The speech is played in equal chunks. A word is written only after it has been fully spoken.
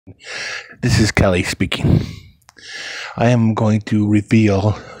This is Kelly speaking. I am going to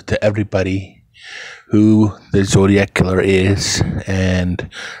reveal to everybody who the Zodiac Killer is, and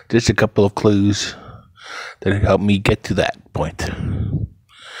just a couple of clues that helped me get to that point.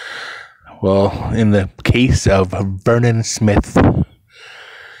 Well, in the case of Vernon Smith,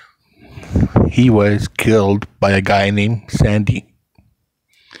 he was killed by a guy named Sandy.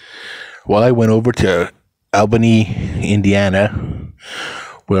 Well, I went over to Albany, Indiana,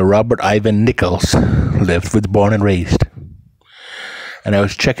 where Robert Ivan Nichols lived, was born and raised. And I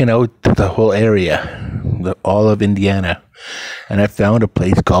was checking out the whole area, all of Indiana, and I found a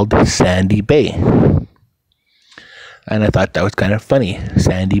place called Sandy Bay. And I thought that was kind of funny,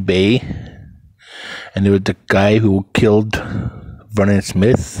 Sandy Bay. And there was the guy who killed Vernon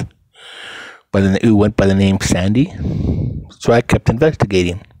Smith, who went by the name Sandy. So I kept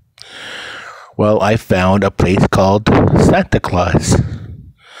investigating. Well, I found a place called Santa Claus.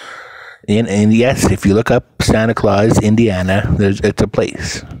 And yes, if you look up Santa Claus, Indiana, it's a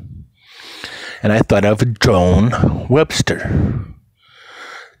place. And I thought of Joan Webster.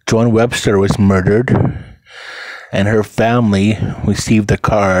 Joan Webster was murdered, and her family received a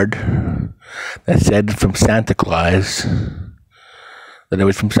card that said from Santa Claus, that it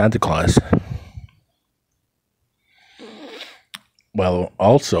was from Santa Claus. Well,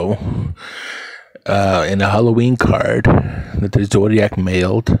 also, in a Halloween card that the Zodiac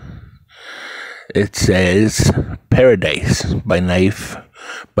mailed, it says paradise by knife,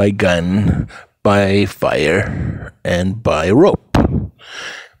 by gun, by fire, and by rope.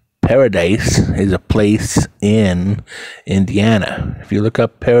 Paradise is a place in Indiana. If you look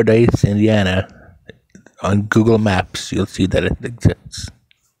up Paradise, Indiana, on Google Maps, you'll see that it exists.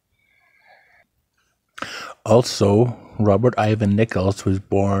 Also, Robert Ivan Nichols was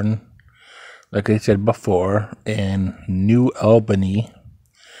born, like I said before, in New Albany,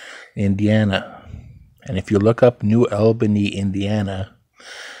 Indiana. And if you look up New Albany, Indiana,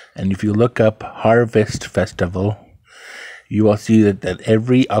 and if you look up Harvest Festival, you will see that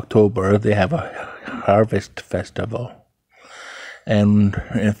every October they have a Harvest Festival. And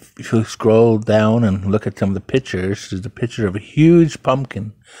if you scroll down and look at some of the pictures, there's a picture of a huge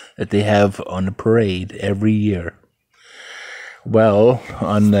pumpkin that they have on the parade every year. Well,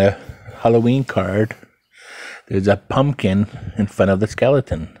 on the Halloween card, there's a pumpkin in front of the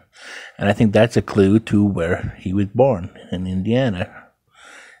skeleton. And I think that's a clue to where he was born, in Indiana.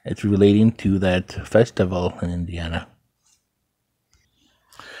 It's relating to that festival in Indiana.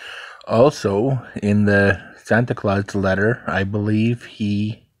 Also, in the Santa Claus letter, I believe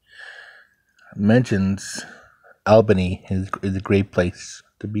he mentions Albany is a great place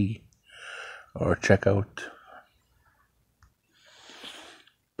to be or check out.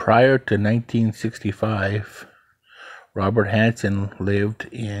 Prior to 1965, Robert Hansen lived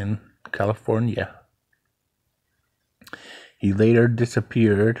in California. He later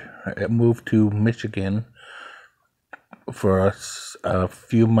disappeared, moved to Michigan for a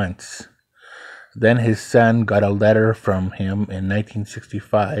few months. Then his son got a letter from him in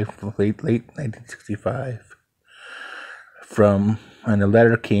 1965, late 1965, and the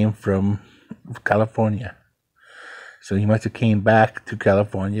letter came from California. So he must have came back to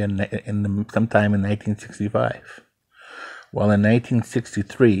California sometime in 1965. Well, in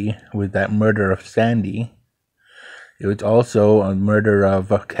 1963, with that murder of Sandy, it was also a murder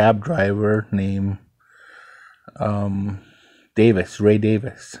of a cab driver named Ray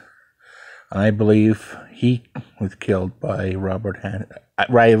Davis. And I believe he was killed by Robert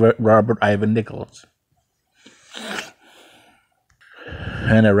Ivan Nichols.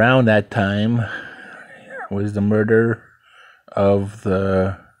 And around that time was the murder of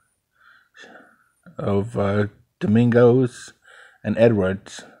Domingos and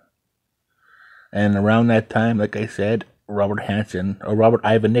Edwards. And around that time, like I said, Robert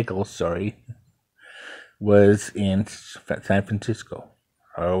Ivan Nichols, was in San Francisco,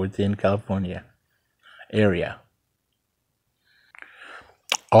 or within California area.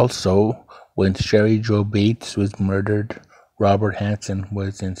 Also, when Sherry Jo Bates was murdered, Robert Hansen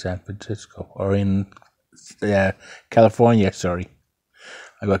was in San Francisco, or in California,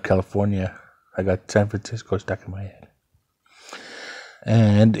 I got San Francisco stuck in my head.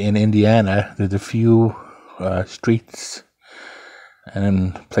 And in Indiana, there's a few streets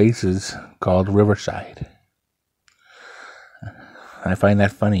and places called Riverside. I find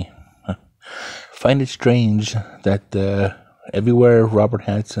that funny. I find it strange that everywhere Robert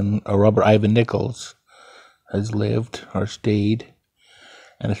Ivan Nichols has lived or stayed,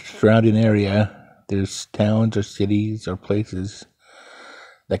 and the surrounding area, there's towns or cities or places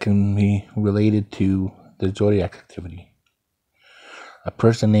that can be related to the Zodiac activity. A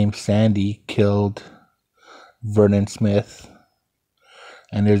person named Sandy killed Vernon Smith,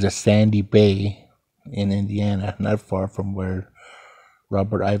 and there's a Sandy Bay in Indiana, not far from where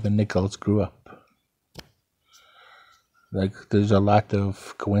Robert Ivan Nichols grew up. Like, there's a lot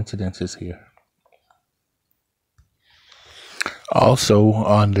of coincidences here. Also,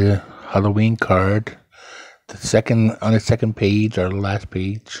 on the Halloween card, on the second page or the last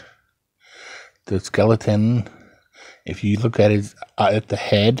page, the skeleton, if you look at it at the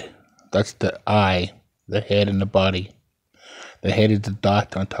head, that's the eye, the head and the body. The head is the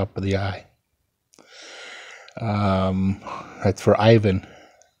dot on top of the eye. That's for Ivan.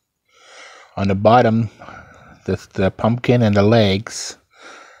 On the bottom, the pumpkin and the legs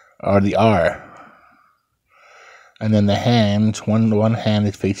are the R. And then the hands, one hand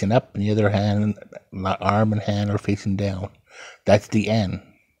is facing up, and the other hand, arm and hand are facing down. That's the N.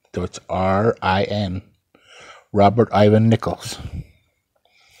 So it's R-I-N. Robert Ivan Nichols.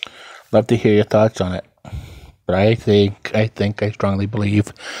 Love to hear your thoughts on it. But I strongly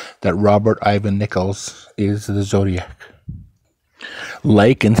believe that Robert Ivan Nichols is the Zodiac.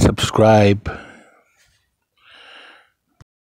 Like and subscribe